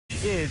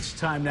It's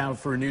time now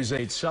for News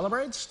 8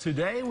 Celebrates.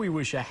 Today, we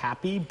wish a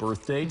happy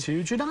birthday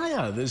to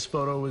Janiah. This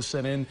photo was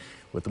sent in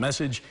with the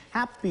message,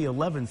 "Happy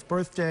 11th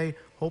birthday.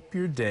 Hope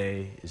your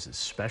day is as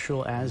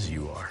special as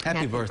you are."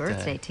 Happy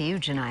birthday to you,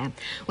 Janiah.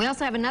 We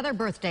also have another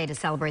birthday to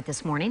celebrate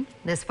this morning.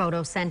 This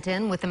photo sent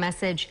in with the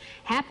message,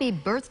 "Happy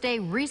birthday,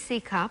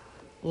 Reesy Cup.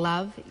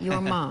 Love, your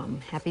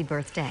mom." Happy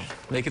birthday.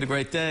 Make it a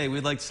great day.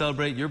 We'd like to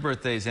celebrate your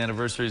birthdays,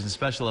 anniversaries, and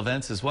special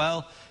events as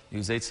well.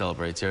 News 8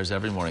 Celebrates airs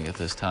every morning at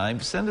this time.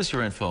 Send us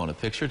your info and a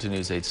picture to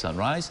News 8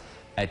 Sunrise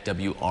at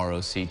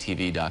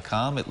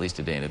WROCTV.com, at least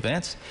a day in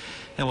advance.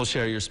 And we'll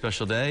share your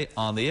special day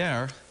on the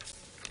air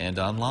and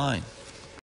online.